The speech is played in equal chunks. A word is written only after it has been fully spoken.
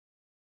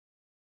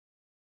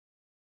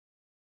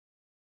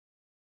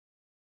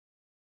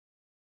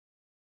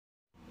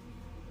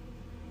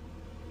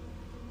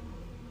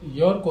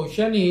Your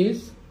question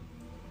is,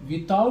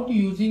 without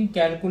using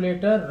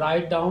calculator,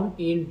 write down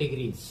in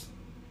degrees.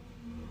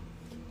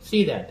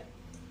 See that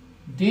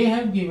they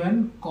have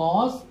given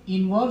cos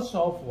inverse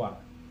of 1.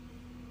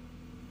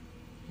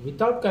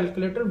 Without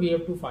calculator we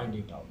have to find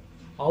it out.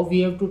 How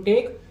we have to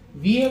take?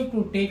 We have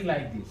to take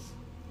like this.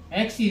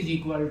 X is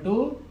equal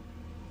to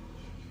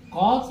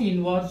cos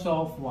inverse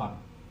of 1.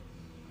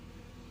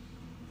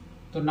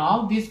 So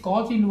now this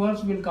cos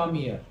inverse will come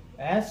here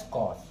as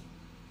cos.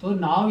 So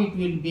now it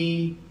will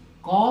be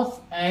cos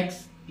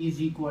x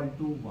is equal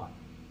to 1.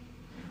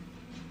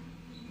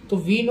 So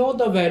we know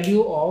the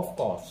value of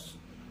cos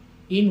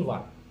in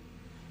 1.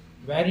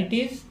 Where it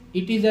is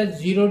at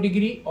 0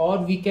 degree, or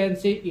we can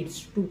say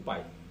it's 2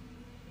 pi.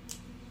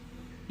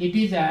 It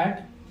is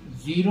at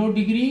 0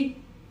 degree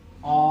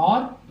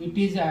or it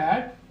is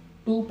at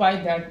 2 pi,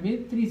 that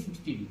means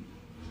 360 degree.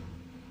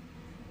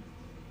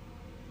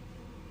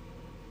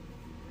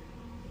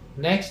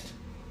 Next,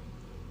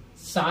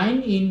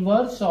 sine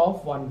inverse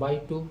of 1 by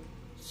 2.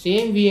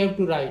 Same we have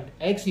to write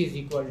x is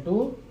equal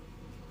to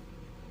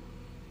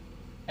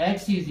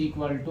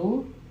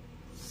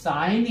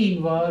sine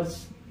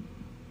inverse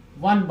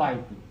 1 by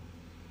 2.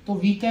 So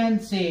we can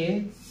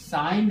say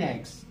sine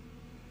x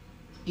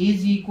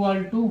is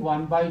equal to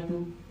 1 by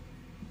 2.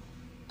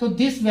 So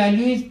this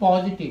value is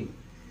positive.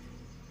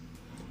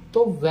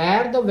 So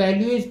where the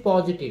value is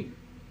positive,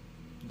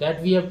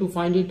 that we have to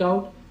find it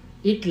out.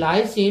 It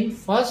lies in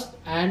first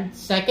and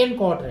second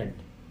quadrant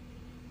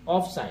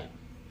of sine.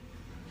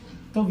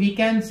 So we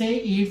can say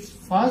it's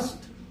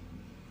first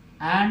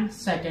and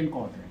second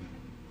quadrant.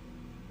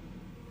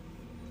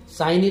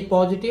 Sine is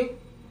positive.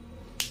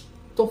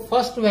 So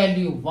first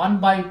value 1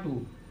 by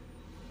 2,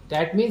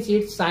 that means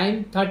it's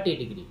sine 30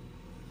 degree.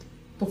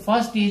 So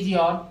first is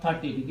your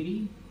 30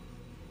 degree.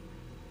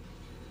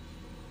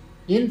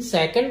 In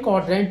second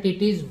quadrant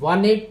it is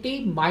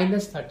 180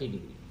 minus 30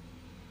 degree.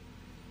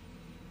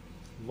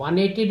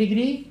 180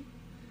 degree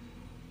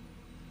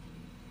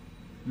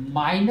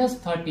minus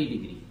 30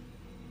 degree,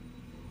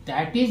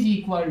 that is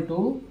equal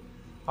to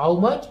how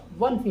much?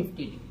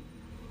 150 degree.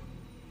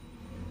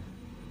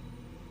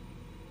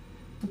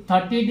 So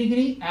 30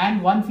 degree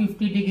and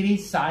 150 degree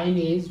sine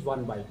is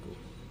 1 by 2.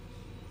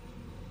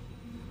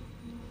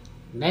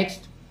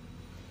 Next,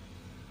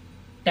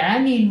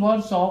 tan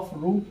inverse of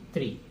root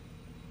 3.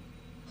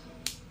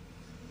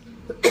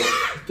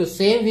 So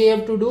same we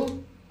have to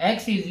do.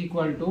 X is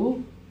equal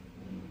to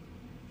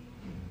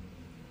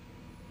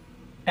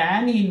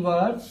tan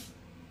inverse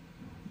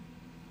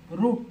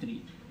root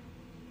 3.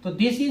 So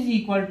this is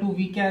equal to,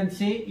 we can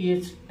say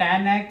is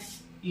tan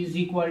x is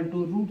equal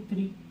to root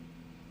 3.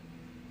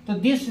 So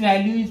this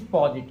value is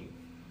positive.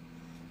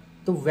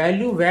 The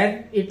value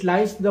where it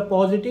lies, the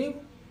positive,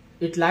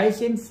 it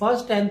lies in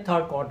first and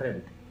third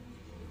quadrant.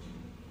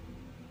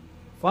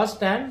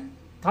 First and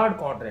third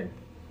quadrant.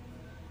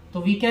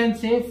 So we can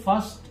say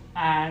first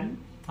and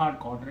third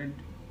quadrant.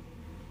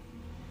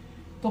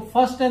 So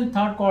first and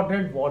third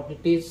quadrant, what it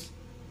is?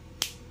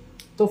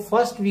 So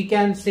first we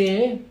can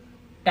say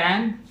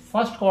tan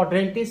first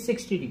quadrant is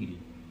 60 degree.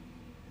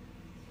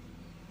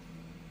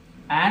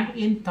 And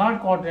in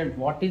third quadrant,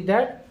 what is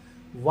that?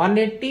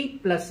 180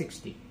 plus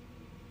 60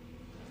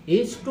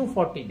 is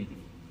 240 degree.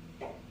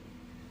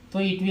 So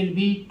it will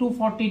be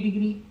 240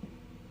 degree.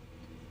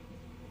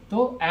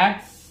 So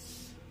at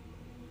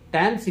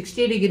tan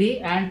 60 degree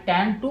and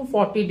tan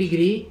 240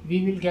 degree,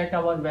 we will get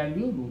our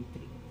value root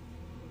 3.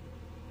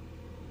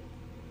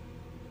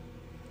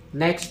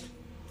 Next,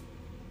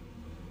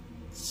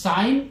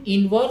 sine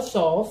inverse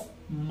of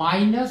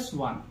minus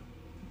 1.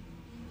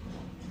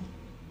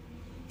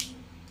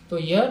 So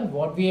here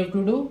what we have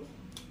to do?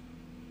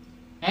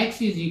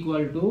 X is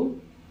equal to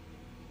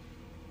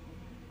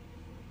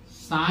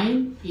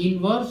sine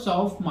inverse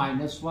of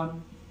minus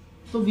 1.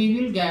 So we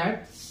will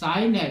get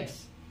sine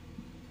x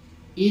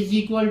is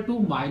equal to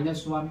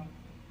minus 1.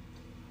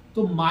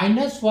 So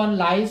minus 1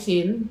 lies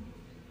in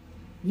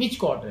which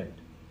quadrant?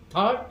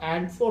 Third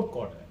and fourth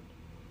quadrant.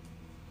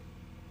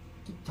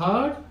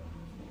 Third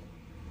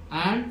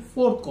and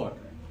fourth quadrant.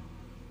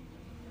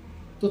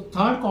 So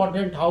third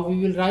quadrant, how we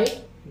will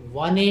write?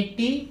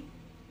 180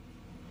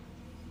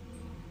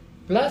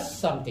 plus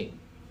something.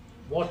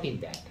 What is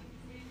that?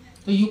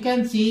 So you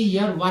can see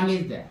here 1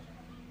 is there.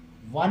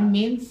 1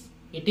 means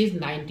it is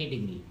 90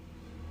 degree.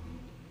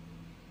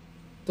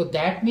 So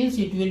that means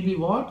it will be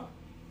what?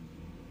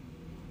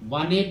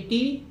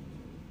 180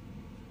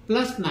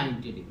 plus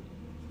 90 degree.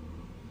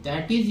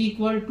 That is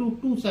equal to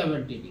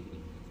 270 degree.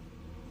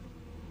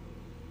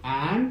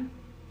 And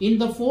in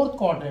the fourth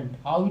quadrant,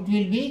 how it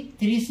will be?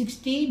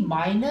 360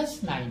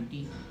 minus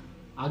 90.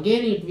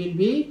 Again it will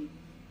be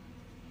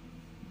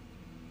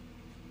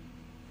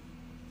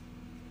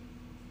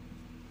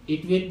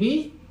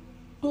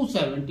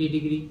 270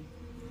 degree.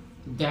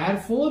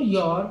 Therefore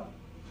your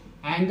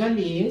angle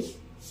is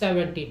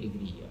 70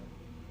 degree here.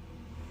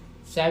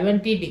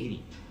 70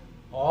 degree,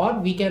 or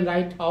we can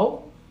write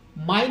how?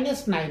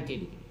 Minus 90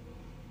 degree.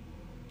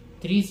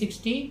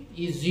 360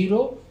 is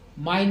 0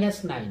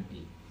 minus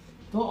 90.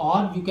 So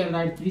or you can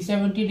write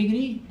 370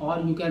 degree or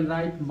you can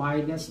write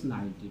minus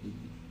 90 degree.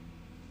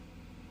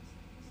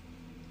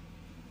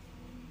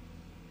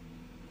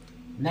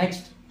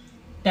 Next,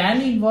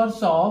 tan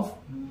inverse of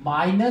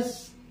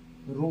minus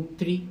root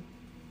 3.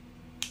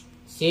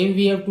 Same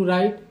we have to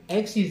write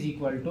x is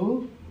equal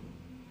to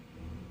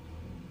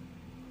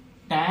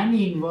tan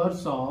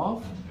inverse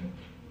of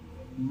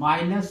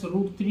minus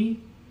root 3.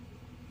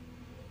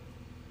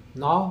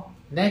 Now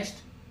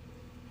next,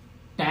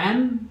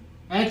 tan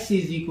x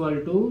is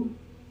equal to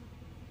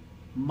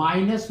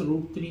minus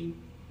root 3.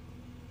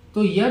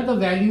 So here the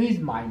value is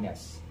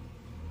minus.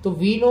 So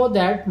we know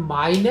that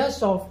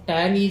minus of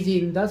tan is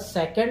in the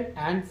second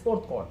and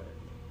fourth quadrant.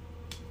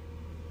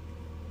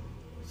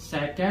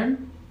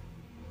 Second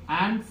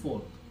and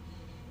fourth.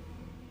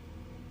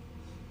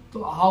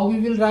 So how we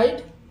will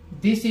write?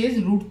 This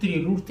is root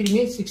 3. Root 3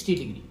 means 60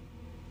 degree.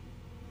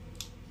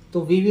 So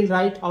we will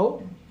write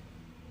out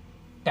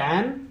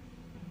tan,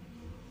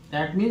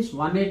 that means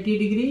 180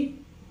 degree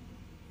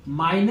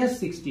minus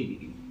 60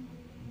 degree.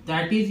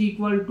 That is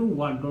equal to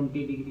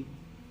 120 degree.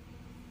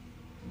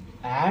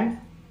 And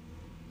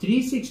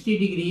 360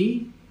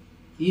 degree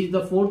is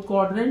the fourth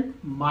quadrant,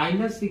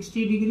 minus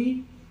 60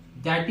 degree,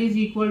 that is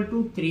equal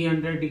to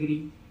 300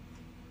 degree.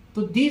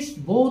 So these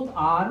both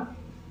are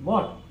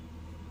what?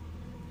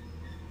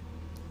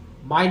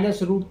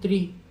 Minus root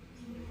 3.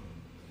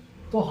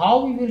 So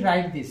how we will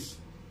write this?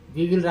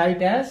 We will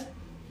write as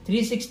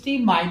 360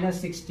 minus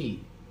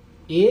 60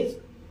 is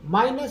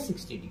minus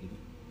 60 degree.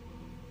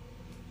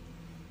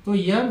 So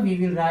here we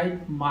will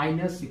write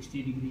minus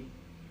 60 degree.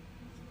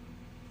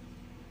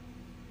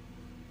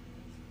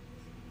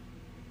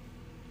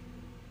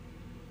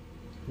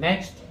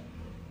 Next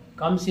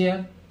comes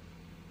here.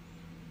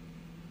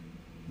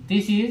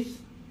 This is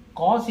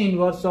cos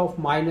inverse of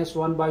minus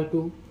 1 by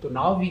 2. So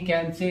now we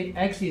can say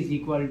x is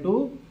equal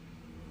to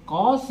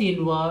cos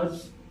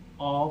inverse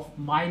of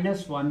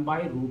minus 1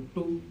 by root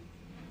 2.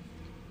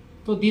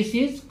 So this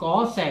is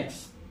cos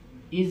x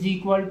is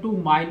equal to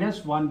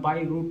minus 1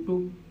 by root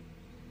 2.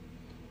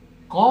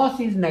 Cos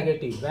is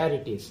negative. Where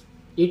it is?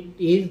 It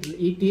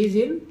is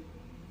in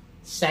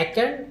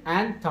second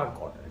and third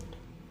quadrant.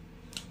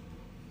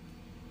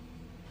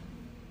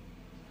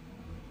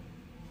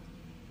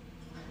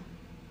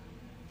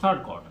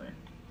 Third quadrant.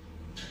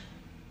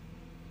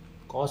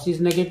 Cos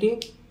is negative.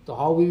 So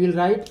how we will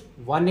write?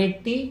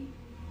 180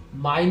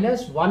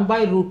 minus 1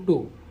 by root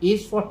 2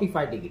 is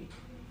 45 degree.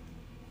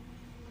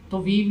 So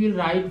we will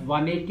write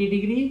 180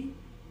 degree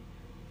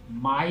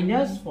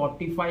minus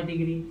 45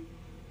 degree.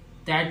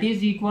 That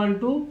is equal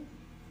to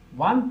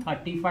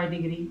 135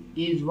 degree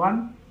is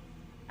 1,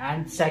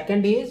 and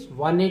second is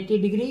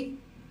 180 degree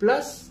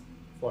plus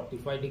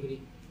 45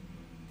 degree.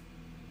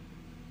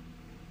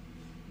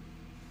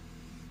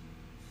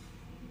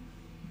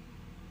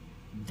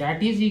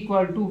 That is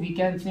equal to, we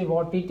can say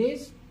what it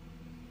is,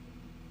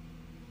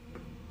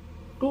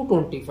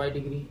 225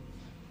 degree.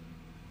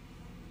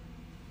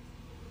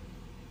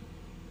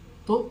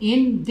 So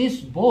in this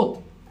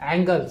both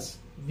angles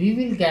we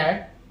will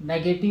get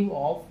negative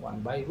of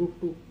 1 by root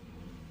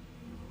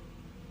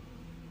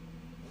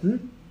 2.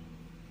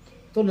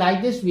 So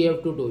like this we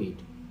have to do it.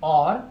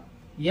 Or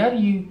here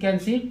you can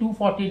see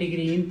 240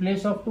 degree. In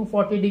place of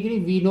 240 degree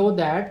we know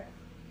that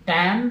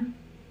tan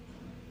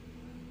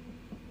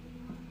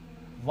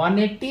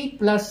 180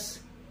 plus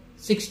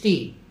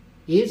 60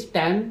 is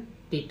tan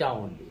theta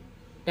only,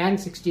 tan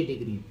 60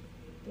 degree.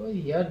 So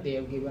here they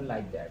have given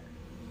like that.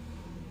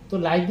 So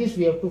like this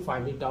we have to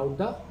find it out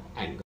the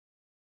angle.